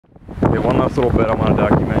Okay, one last little bit I want to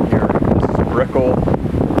document here. This is Brickell,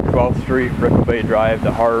 12th Street, Brickell Bay Drive,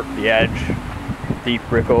 the heart, the edge, deep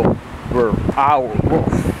Brickell. We're hours. Whoa,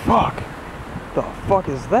 fuck! What the fuck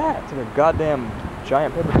is that? It's like a goddamn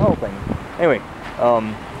giant paper towel thing. Anyway,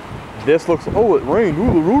 this looks, oh, it rained.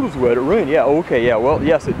 Ooh, the road is wet. It rained. Yeah, okay, yeah, well,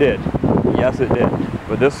 yes, it did. Yes, it did.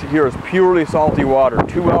 But this here is purely salty water.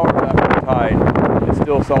 2 hours after the tide, it's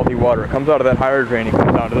still salty water. It comes out of that higher drain and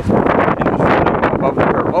comes down to this one. And just floating above the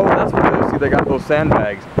curb. Oh, that's what it is. See, they got those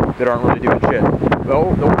sandbags that aren't really doing shit.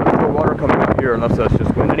 Well, there's no water coming up here unless that's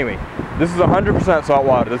just wind. Anyway, this is 100% salt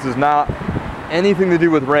water. This is not anything to do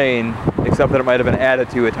with rain, except that it might have been added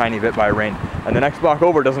to a tiny bit by rain. And the next block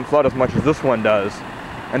over doesn't flood as much as this one does.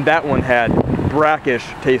 And that one had brackish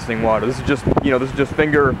tasting water. This is just, this is just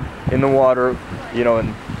finger in the water,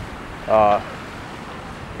 and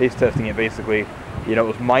taste testing it basically. It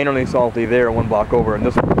was minorly salty there one block over, and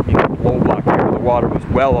this low block here, the water was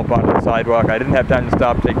well up onto the sidewalk. I didn't have time to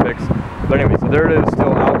stop, take pics. But anyway, so there it is,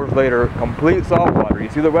 still hours later, complete salt water. You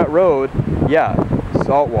see the wet road? Yeah,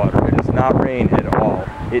 salt water. It does not rain at all.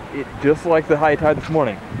 It just like the high tide this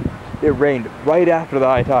morning. It rained right after the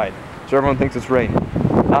high tide. So everyone thinks it's rain.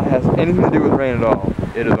 That has anything to do with rain at all.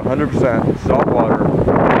 It is 100% salt water. It is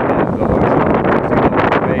the ocean,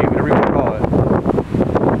 bay, whatever you want to call it,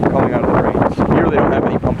 coming out of the drains. Here they don't have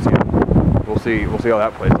any pumps yet. We'll see how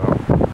that plays out.